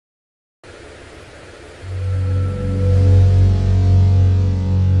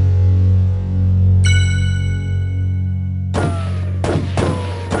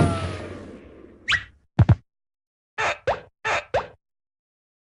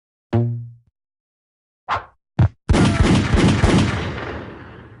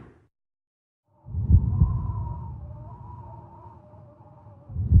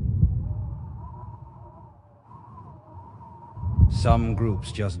Some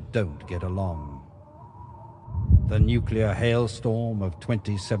groups just don't get along. The nuclear hailstorm of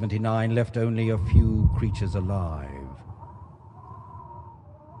 2079 left only a few creatures alive.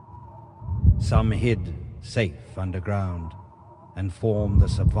 Some hid safe underground and formed the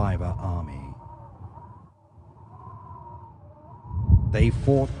Survivor Army. They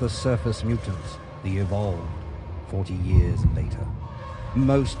fought the surface mutants, the Evolved, 40 years later.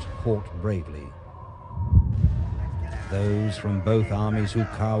 Most fought bravely. Those from both armies who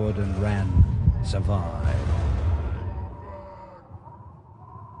cowered and ran survived.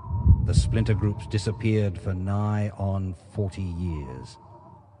 The splinter groups disappeared for nigh on 40 years.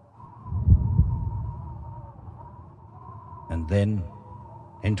 And then,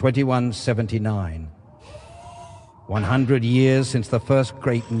 in 2179, 100 years since the first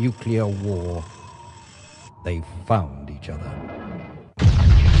great nuclear war, they found each other.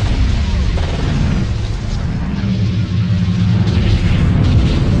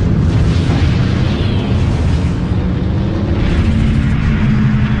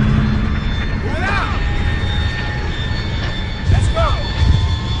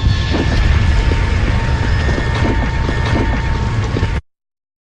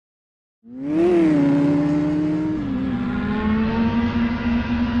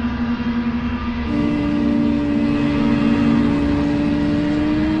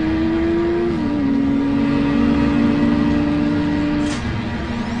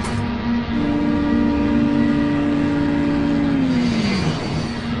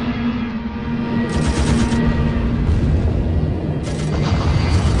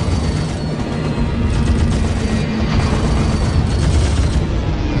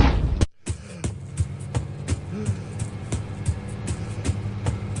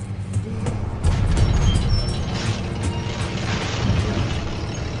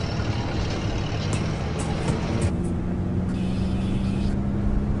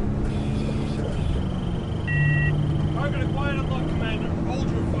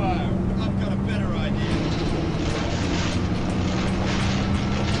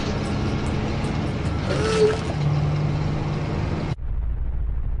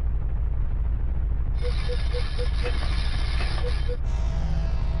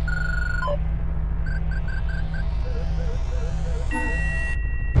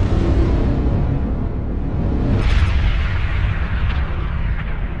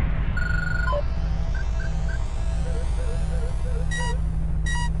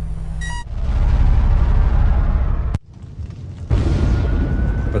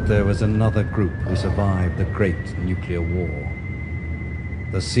 But there was another group who survived the Great Nuclear War.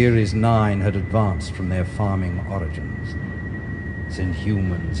 The Series 9 had advanced from their farming origins. Since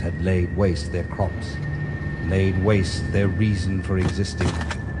humans had laid waste their crops, laid waste their reason for existing,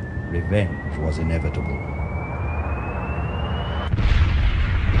 revenge was inevitable.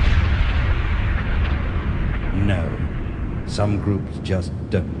 No, some groups just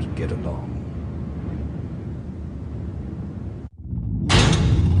don't get along.